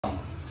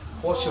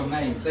What's your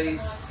name,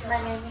 please?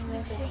 My name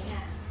is Khánh.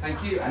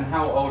 Thank you. And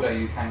how old are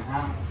you, Khánh?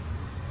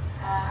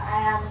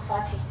 I am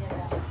 14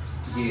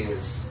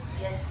 years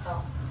years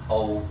old.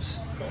 Old.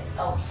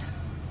 Old.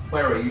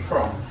 Where are you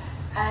from?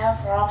 I am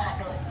from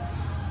Hanoi.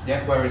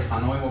 Yeah, where is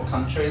Hanoi? What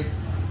country?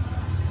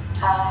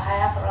 I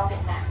am from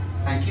Vietnam.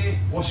 Thank you.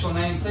 What's your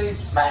name,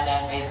 please? My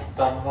name is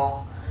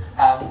Tuấn.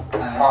 I'm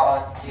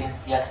 14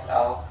 years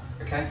old.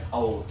 Okay,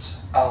 old.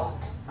 Old.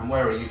 And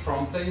where are you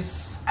from,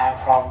 please? I'm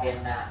from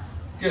Vietnam.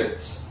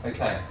 Good.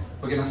 Okay,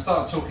 we're going to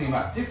start talking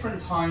about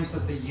different times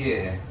of the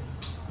year.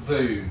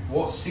 Vu,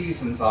 what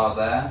seasons are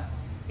there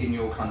in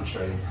your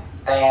country?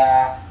 There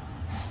are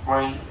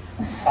spring,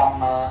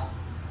 summer,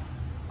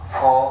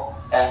 fall,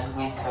 and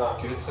winter.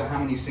 Good. So how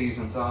many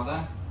seasons are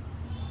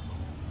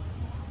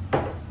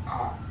there?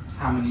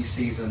 How many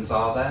seasons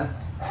are there?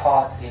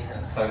 4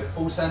 seasons. So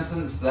full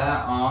sentence, there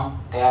are?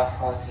 There are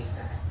 4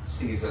 seasons.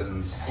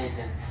 Seasons.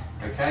 Seasons.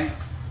 Okay.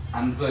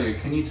 And Vu,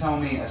 can you tell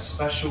me a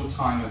special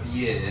time of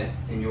year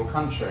in your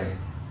country?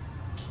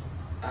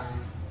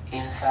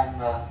 In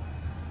summer,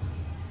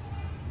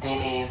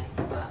 there is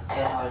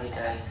Tet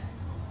holidays.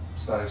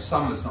 So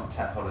summer's not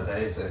Tet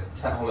holiday, is it?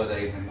 Tet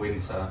holidays in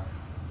winter.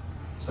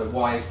 So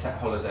why is Tet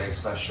holiday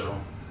special?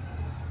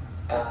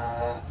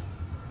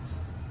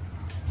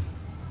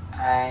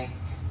 I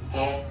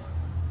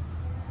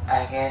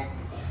get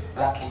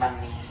lucky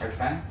money.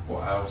 Okay.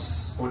 What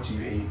else? What do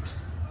you eat?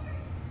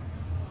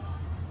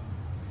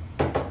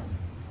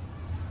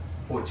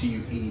 What do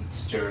you eat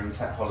during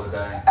Tet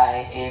holiday?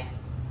 I eat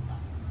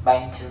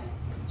bánh chưng.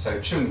 So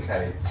chung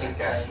cake, I Chung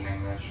guess cake. in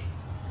English.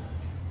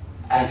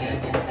 I Okay.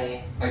 eat chung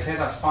cake. Okay,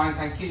 that's fine,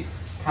 thank you.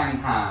 Kang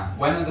Ha,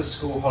 when are the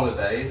school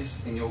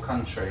holidays in your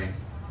country?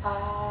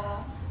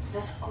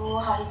 The school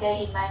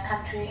holiday in my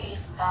country is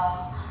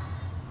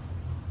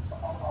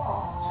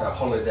So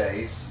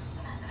holidays.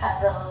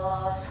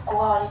 The school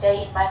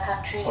holiday in my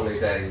country.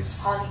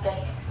 Holidays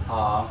Holidays.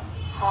 are.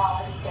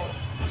 Holiday.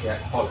 Yeah.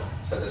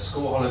 So the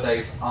school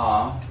holidays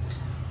are.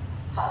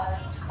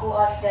 School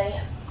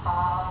holiday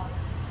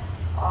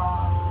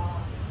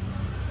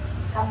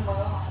summer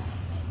holiday.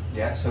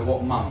 Yeah. So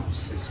what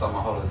months is summer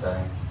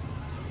holiday?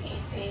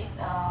 It is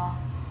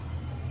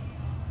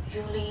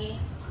usually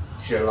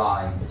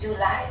July.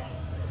 July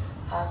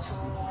to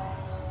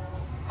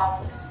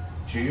August.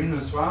 June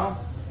as well.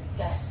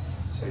 Yes.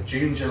 So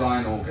June, July,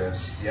 and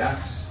August.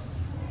 Yes.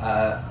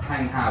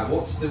 Kang Ha,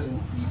 what's the?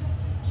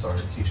 Sorry,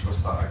 the teacher will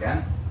start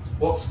again.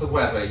 What's the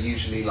weather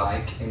usually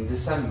like in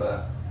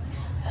December?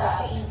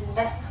 In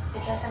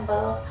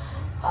December,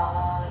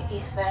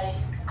 it's very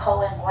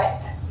cold and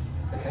wet.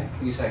 Okay,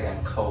 can you say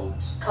again? Cold.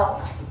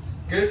 Cold.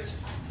 Good.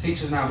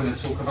 Teacher's now going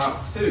to talk about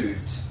food.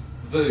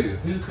 Vu,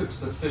 who cooks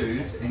the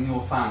food in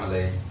your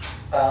family?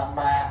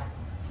 My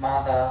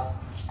mother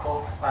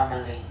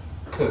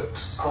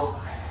Cooks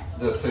cooks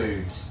the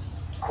food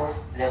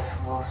the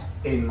food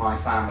in my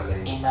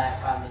family. in my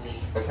family.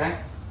 Okay.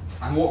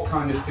 And what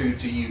kind of food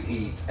do you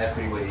eat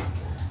every week?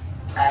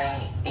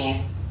 I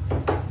eat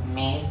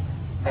meat,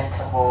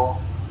 vegetable.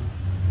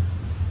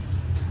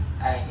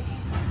 I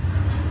eat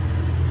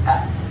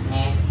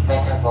meat,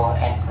 vegetable,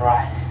 and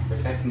rice.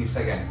 Okay, can you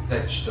say again?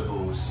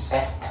 Vegetables.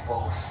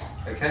 Vegetables.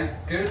 Okay,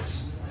 good.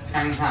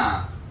 Kang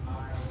Ha,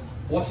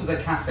 what are the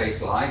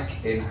cafes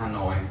like in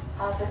Hanoi?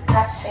 The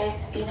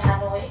cafes in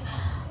Hanoi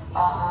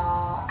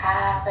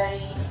are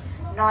very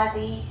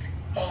noisy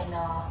and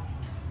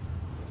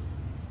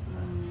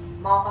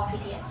more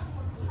confident.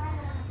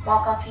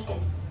 More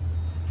confident.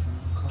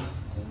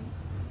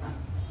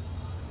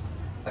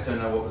 I don't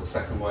know what the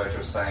second word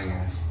you're saying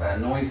is. They're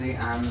noisy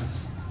and...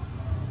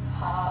 They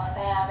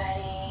are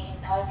very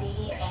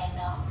noisy and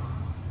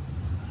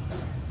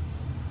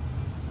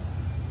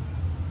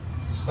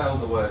Spell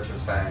the word you're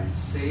saying.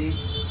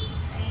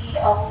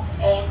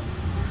 CONFED.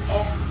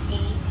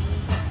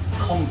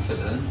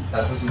 Confident.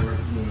 That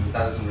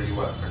doesn't really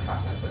work for a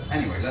cafe. But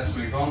anyway, let's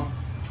move on.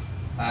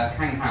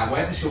 Kang Ha,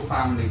 where does your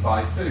family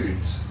buy food?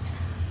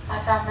 My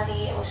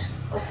family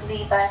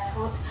usually buy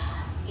food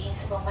in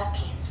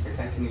supermarkets.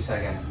 Okay, can you say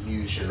again?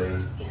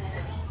 Usually.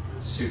 Usually.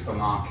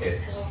 Supermarket.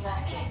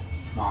 Supermarket.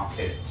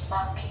 Market.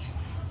 Market.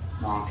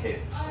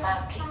 Market.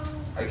 Market.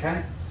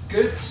 Okay,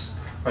 good.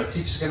 Right,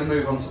 teacher's going to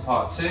move on to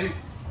part 2.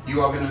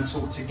 You are going to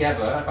talk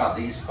together about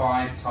these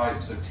 5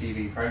 types of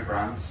TV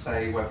programs,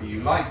 say whether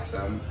you like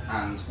them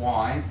and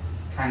why.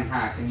 Kang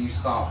Ha, can you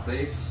start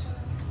please?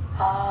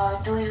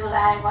 Do you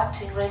like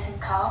watching racing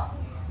car?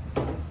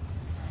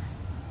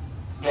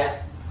 Yes,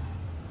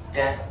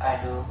 I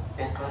do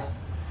because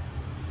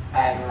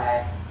I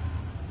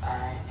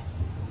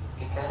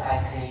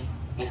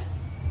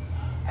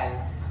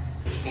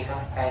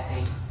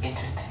think it's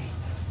interesting.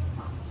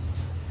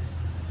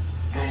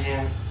 Do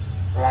you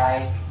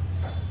like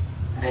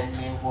the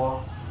new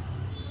world?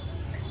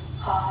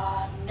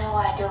 No,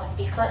 I don't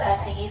because I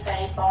think it's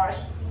very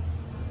boring.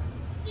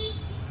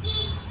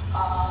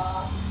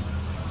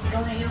 Do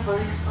you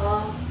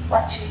prefer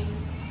watching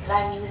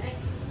live music?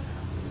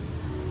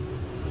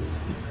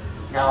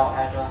 No,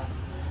 I don't.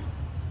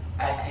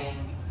 I think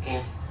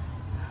it's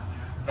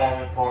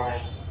very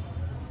boring.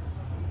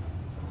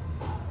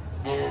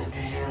 Do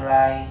you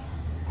like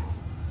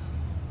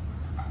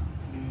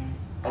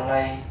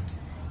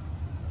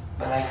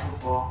play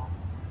football?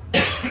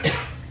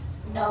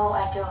 No,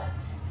 I don't.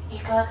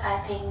 Because I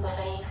think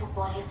playing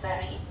football is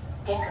very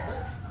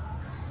dangerous.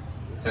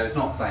 So it's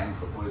not playing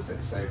football, is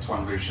it? So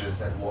Tuấn should have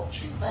said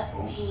watching But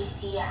football.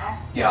 he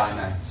asked. Yeah, I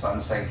know. So I'm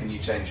saying, can you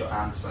change your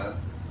answer?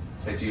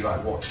 So do you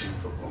like watching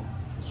football?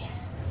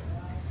 Yes.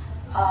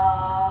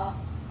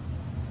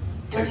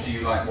 So do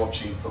you like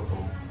watching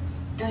football?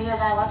 Do you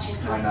like watching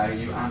No, football? no,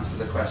 you answer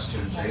the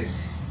question,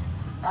 please.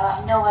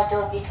 No, I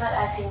don't, because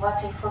I think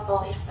watching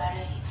football is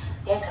very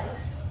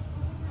dangerous.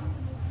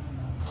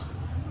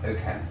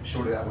 Okay,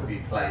 surely that would be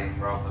playing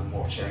rather than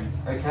watching.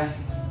 Okay.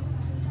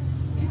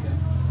 Keep going.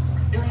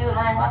 Do you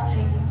like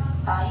watching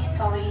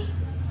history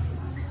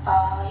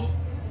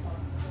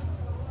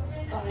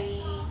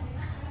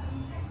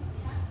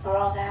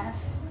programs?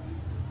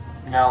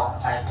 No,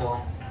 I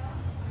don't.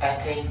 I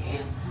think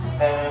it's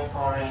very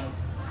boring.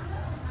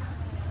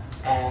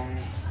 And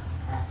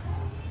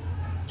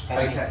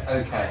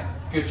Okay.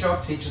 Good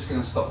job. Teacher's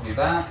going to stop you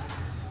there.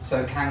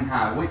 So, Kang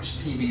Ha, which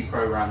TV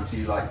program do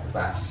you like the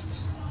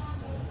best?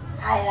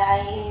 I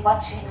like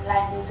watching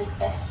live music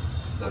best.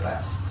 The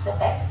best. The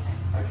best.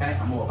 Okay.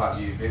 And what about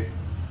you, Vu?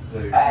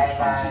 Which I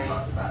one do you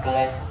like the like best?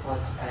 play football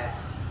best.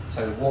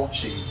 So,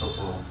 watching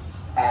football.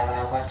 I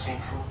like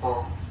watching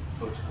football.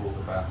 Football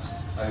the best.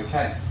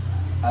 Okay.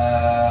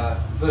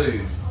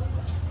 Vu,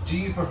 do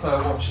you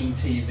prefer watching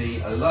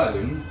TV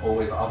alone or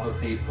with other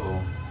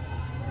people?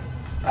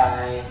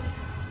 I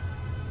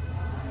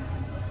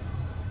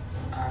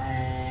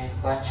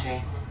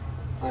watching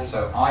with.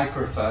 So I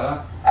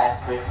prefer I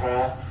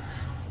prefer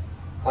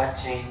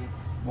watching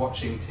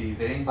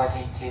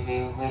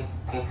TV with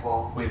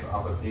people, with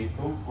other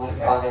people. with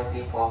Okay. other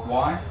people,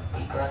 Why?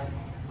 because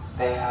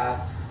they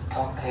are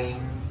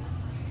talking.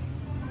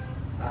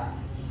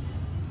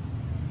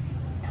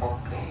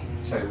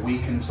 So we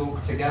can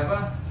talk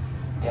together.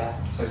 Yeah,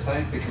 So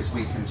say because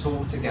we can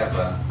talk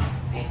together.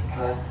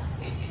 because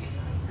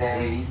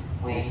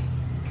we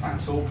Can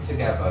talk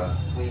together.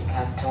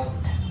 can talk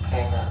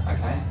together.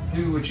 Okay.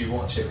 Who would you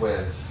watch it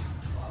with?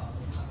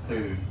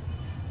 Who?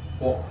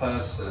 What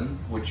person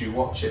would you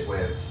watch it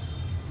with?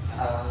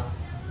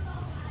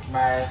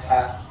 My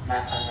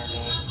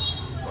family.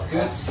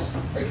 Good.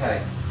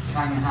 Okay.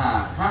 Kang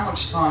Ha, how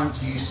much time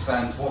do you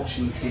spend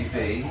watching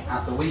TV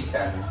at the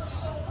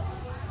weekends?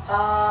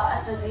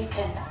 At the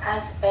weekend, I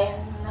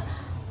spend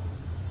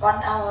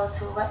 1 hour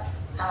to 1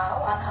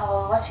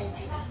 hour watching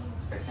TV.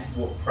 Okay.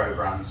 What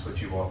programs would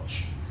you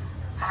watch?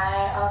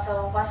 I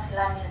also watch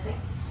live music.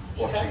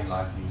 because- Watching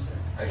live music.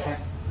 Okay.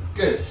 Yes.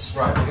 Good.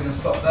 Right, we're going to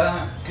stop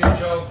there. Good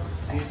job,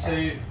 you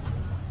two.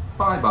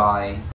 Bye bye.